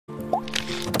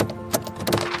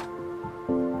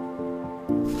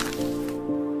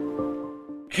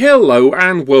Hello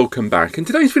and welcome back. In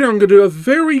today's video I'm going to do a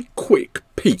very quick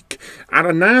peek at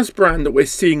a NAS brand that we're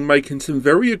seeing making some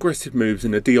very aggressive moves in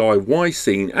the DIY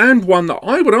scene, and one that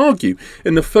I would argue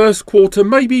in the first quarter,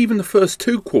 maybe even the first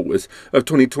 2 quarters of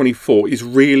 2024 is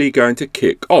really going to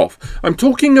kick off. I'm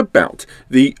talking about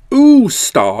the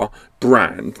Aoostar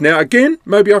brand. Now again,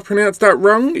 maybe I pronounced that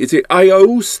wrong. Is it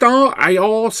Aoostar?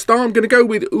 Aoostar? I'm going to go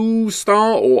with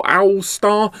Aoostar or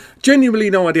Aoostar.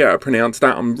 Genuinely no idea how to pronounce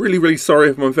that. I'm really sorry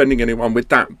if I'm offending anyone with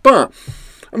that, but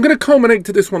I'm going to culminate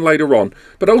to this one later on.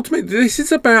 But ultimately, this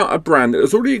is about a brand that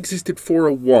has already existed for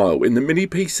a while in the mini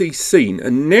PC scene,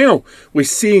 and now we're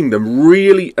seeing them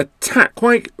really attack,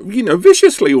 quite,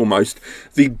 viciously almost,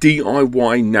 the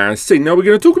DIY NAS scene. Now, we're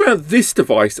going to talk about this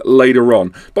device later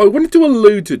on, but I wanted to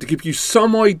allude to it to give you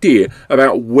some idea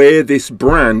about where this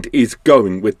brand is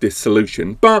going with this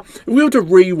solution. But if we were to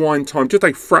rewind time just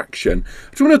a fraction, I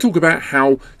just want to talk about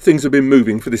how things have been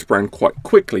moving for this brand quite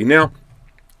quickly. Now,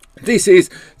 this is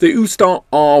the Aoostar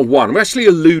R1. We actually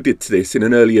alluded to this in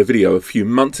an earlier video a few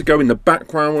months ago in the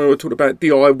background when we were talking about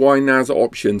DIY NAS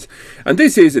options. And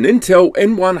this is an Intel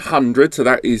N100, so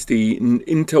that is the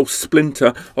Intel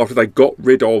splinter after they got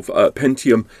rid of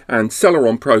Pentium and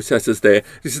Celeron processors there.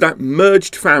 This is that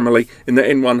merged family in the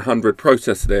N100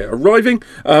 processor there, arriving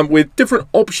with different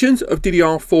options of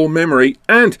DDR4 memory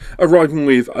and arriving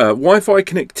with Wi-Fi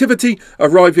connectivity,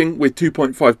 arriving with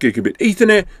 2.5 gigabit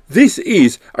Ethernet. This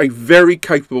is a very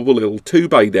capable little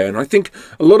 2-bay there, and I think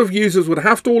a lot of users would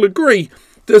have to all agree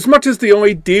that as much as the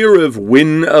idea of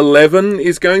Win 11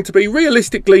 is going to be,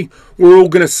 realistically we're all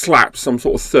going to slap some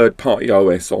sort of third-party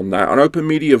OS on that. An Open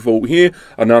Media Vault here,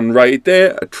 an unrated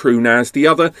there, a True NAS the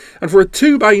other, and for a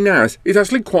 2-bay NAS it's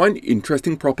actually quite an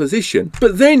interesting proposition.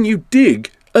 But then you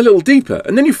dig a little deeper,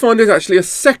 and then you find there's actually a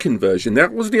second version.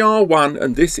 That was the R1,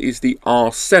 and this is the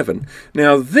R7.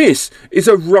 Now this is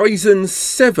a Ryzen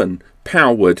 7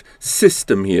 powered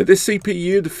system here. This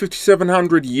CPU, the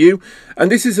 5700U,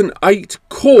 and this is an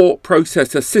 8-core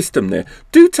processor system there.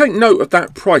 Do take note of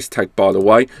that price tag, by the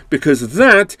way, because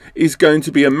that is going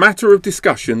to be a matter of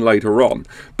discussion later on.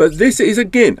 But this is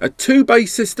again a 2-bay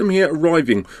system here,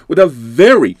 arriving with a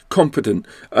very competent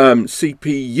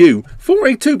CPU for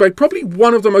a 2-bay, probably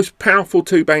one of the most powerful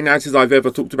 2-bay NASs I've ever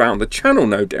talked about on the channel,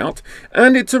 no doubt,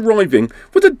 and it's arriving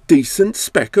with a decent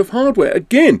spec of hardware.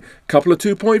 Again, a couple of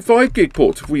 2.5 gig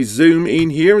ports. If we zoom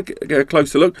in here and get a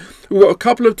closer look, we've got a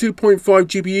couple of 2.5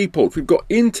 GBE ports, we've got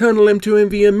internal M2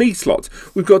 NVMe slots,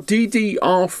 we've got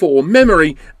DDR4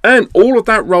 memory, and all of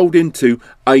that rolled into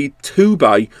a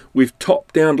 2-bay with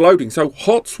top-down loading. So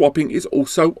hot swapping is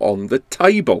also on the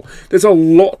table. There's a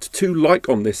lot to like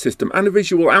on this system, and the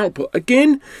visual output,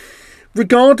 again,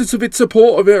 regardless of its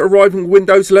support of it arriving with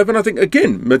Windows 11, I think,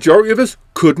 again, majority of us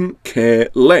couldn't care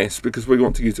less because we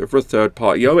want to use it for a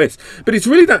third-party OS. But it's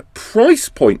really that price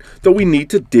point that we need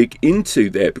to dig into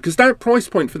there, because that price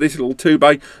point for this little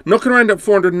 2-bay, knocking around at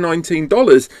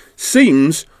 $419,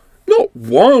 seems not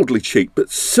wildly cheap, but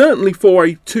certainly for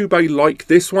a 2-bay like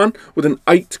this one with an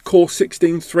 8-core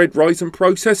 16-thread Ryzen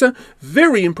processor,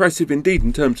 very impressive indeed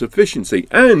in terms of efficiency.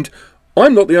 And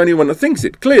I'm not the only one that thinks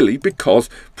it, clearly, because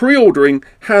pre-ordering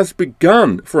has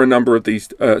begun for a number of these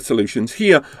solutions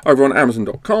here over on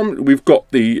Amazon.com. We've got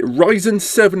the Ryzen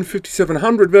 7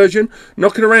 5700 version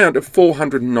knocking around at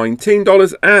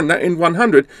 $419, and that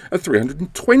N100 at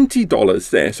 $320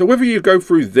 there. So whether you go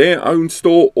through their own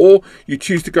store or you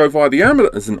choose to go via the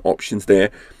Amazon options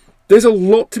there, there's a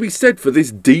lot to be said for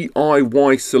this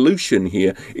DIY solution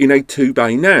here in a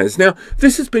 2-bay NAS. Now,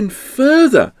 this has been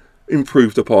further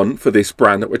improved upon for this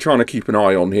brand that we're trying to keep an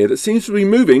eye on here, that seems to be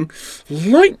moving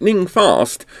lightning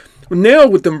fast now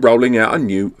with them rolling out a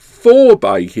new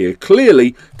 4-bay here,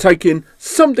 clearly taking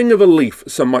something of a leaf,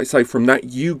 some might say, from that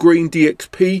Ugreen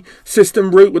DXP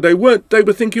system route, where they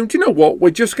were thinking, do you know what, we're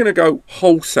just going to go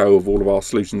wholesale of all of our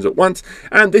solutions at once,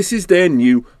 and this is their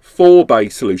new 4-bay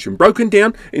solution, broken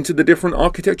down into the different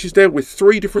architectures there with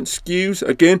 3 different SKUs.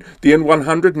 Again, the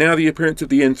N100, now the appearance of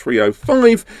the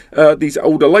N305, these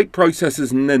older lake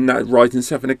processors, and then that Ryzen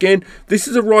 7 again. This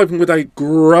is arriving with a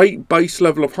great base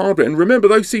level of hardware, and remember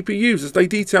those CPUs, as they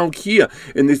detailed here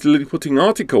in this Lilliputting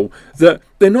article, that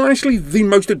they're not actually the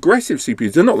most aggressive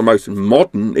CPUs. They're not the most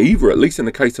modern either, at least in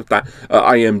the case of that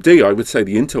AMD. I would say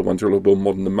the Intel ones are a little more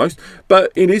modern than most,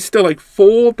 but it is still a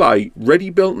 4-bay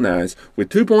ready-built NAS with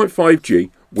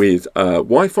 2.5G, with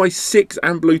Wi-Fi 6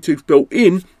 and Bluetooth built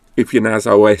in, if your NAS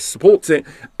OS supports it,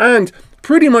 and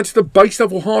pretty much the base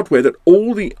level hardware that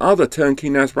all the other turnkey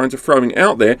NAS brands are throwing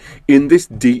out there in this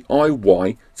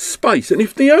DIY space. And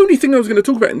if the only thing I was going to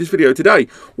talk about in this video today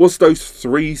was those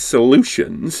 3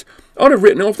 solutions, I'd have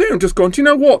written it off there and just gone, do you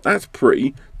know what, that's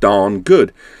pretty darn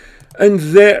good. And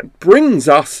that brings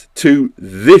us to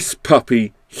this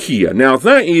puppy here. Now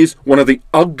that is one of the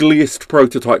ugliest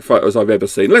prototype photos I've ever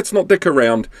seen. Let's not dick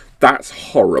around. That's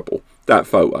horrible, that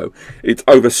photo. It's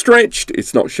overstretched.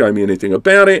 It's not showing me anything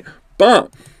about it,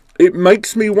 but it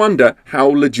makes me wonder how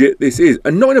legit this is.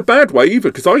 And not in a bad way either,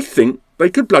 because I think they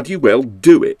could bloody well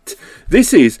do it.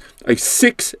 This is a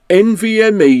 6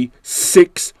 NVMe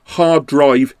 6 hard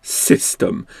drive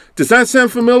system. Does that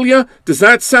sound familiar? Does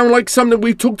that sound like something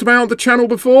we've talked about on the channel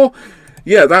before?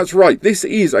 Yeah, that's right. This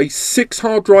is a 6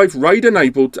 hard drive RAID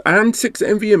enabled and 6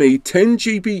 NVMe 10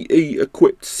 GBE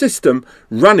equipped system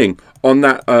running on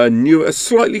that newer,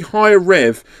 slightly higher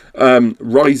rev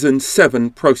Ryzen 7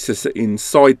 processor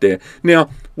inside there. Now,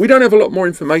 we don't have a lot more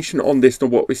information on this than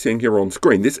what we're seeing here on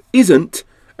screen. This isn't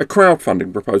a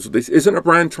crowdfunding proposal. This isn't a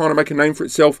brand trying to make a name for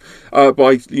itself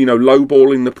by, you know,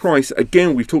 lowballing the price.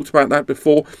 Again, we've talked about that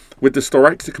before with the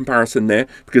Aoostar comparison there,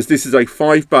 because this is a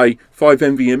 5-bay 5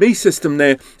 NVMe system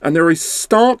there, and there is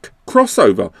stark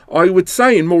crossover, I would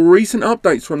say, in more recent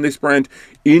updates from this brand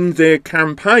in their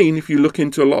campaign. If you look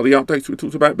into a lot of the updates we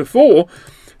talked about before,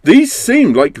 these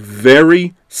seem like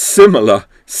very similar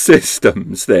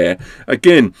systems there.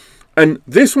 Again, and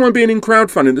this one being in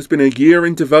crowdfunding, that's been a year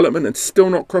in development and still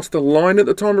not crossed the line at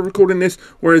the time of recording this,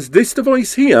 whereas this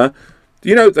device here,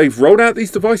 you know, they've rolled out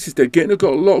these devices, they're got a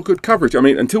lot of good coverage. I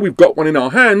mean, until we've got one in our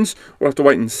hands, we'll have to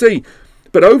wait and see.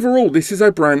 But overall, this is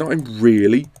a brand that I'm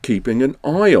really keeping an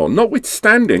eye on,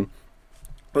 notwithstanding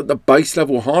that the base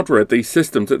level hardware of these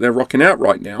systems that they're rocking out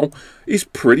right now is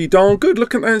pretty darn good.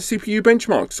 Look at that CPU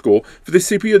benchmark score for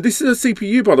this CPU. This is a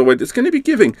CPU, by the way, that's going to be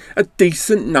giving a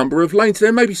decent number of lanes.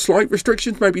 There may be slight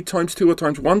restrictions, maybe ×2 or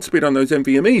 ×1 speed on those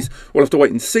NVMEs. We'll have to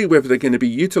wait and see whether they're going to be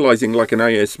utilizing like an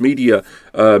AS Media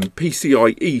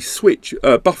PCIe switch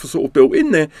buffer sort of built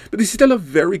in there. But this is still a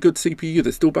very good CPU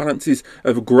that still balances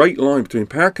a great line between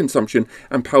power consumption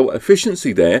and power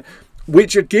efficiency there,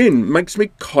 which again makes me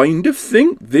kind of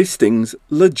think this thing's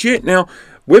legit. Now,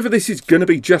 whether this is going to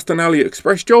be just an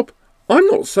AliExpress job, I'm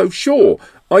not so sure.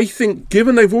 I think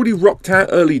given they've already rocked out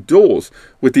early doors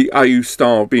with the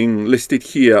Aoostar being listed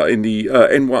here in the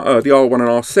R1 and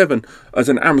R7 as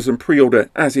an Amazon pre-order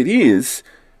as it is,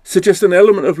 suggests an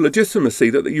element of legitimacy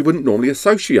that you wouldn't normally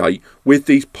associate with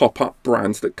these pop-up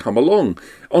brands that come along.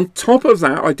 On top of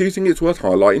that, I do think it's worth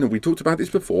highlighting, and we talked about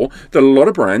this before, that a lot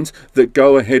of brands that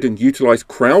go ahead and utilize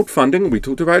crowdfunding, we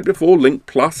talked about it before, Link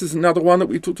Plus is another one that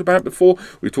we talked about before,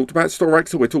 we talked about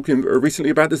Storaxa, we're talking recently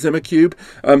about the Zimmer Cube.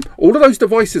 All of those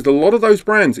devices, a lot of those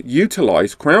brands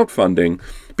utilize crowdfunding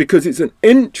because it's an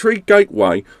entry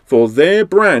gateway for their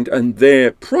brand and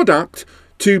their product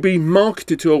to be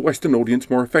marketed to a Western audience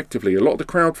more effectively. A lot of the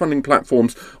crowdfunding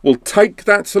platforms will take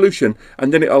that solution,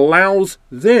 and then it allows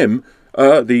them,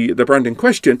 the brand in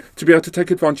question, to be able to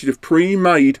take advantage of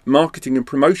pre-made marketing and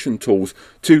promotion tools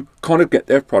to kind of get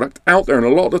their product out there. And a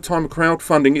lot of the time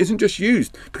crowdfunding isn't just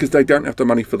used because they don't have the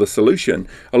money for the solution.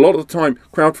 A lot of the time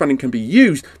crowdfunding can be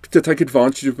used to take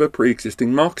advantage of a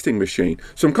pre-existing marketing machine.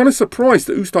 So I'm kind of surprised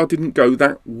that Aoostar didn't go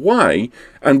that way,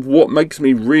 and what makes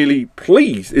me really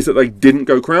pleased is that they didn't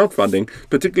go crowdfunding,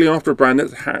 particularly after a brand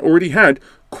that's already had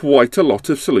quite a lot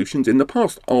of solutions in the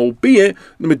past, albeit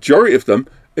the majority of them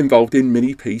involved in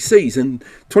mini PCs. And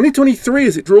 2023,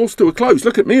 as it draws to a close,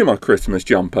 look at me in my Christmas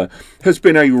jumper, has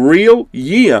been a real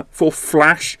year for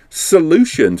flash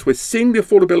solutions. We're seeing the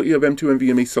affordability of M2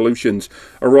 NVMe solutions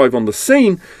arrive on the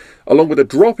scene, along with a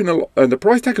drop in the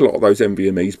price tag a lot of those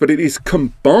NVMEs, but it is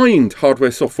combined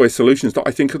hardware-software solutions that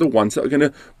I think are the ones that are going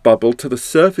to bubble to the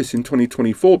surface in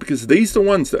 2024, because these are the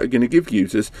ones that are going to give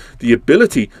users the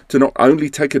ability to not only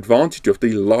take advantage of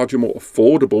the larger, more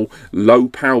affordable,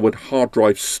 low-powered hard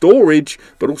drive storage,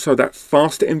 but also that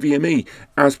faster NVMe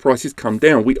as prices come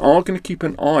down. We are going to keep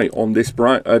an eye on this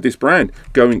brand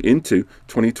going into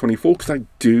 2024, because I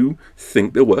do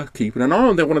think they're worth keeping an eye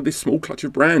on. They're one of these small clutch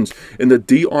of brands in the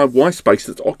DIY space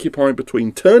that's occupying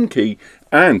between turnkey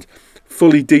and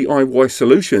fully DIY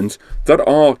solutions that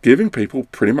are giving people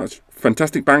pretty much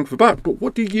fantastic bang for buck. But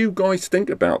what do you guys think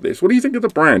about this? What do you think of the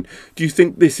brand? Do you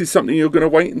think this is something you're going to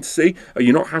wait and see? Are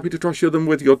you not happy to trust them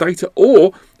with your data?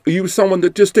 Or are you someone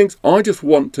that just thinks, I just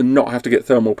want to not have to get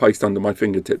thermal paste under my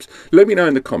fingertips? Let me know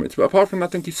in the comments. But apart from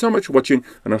that, thank you so much for watching,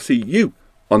 and I'll see you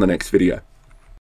on the next video.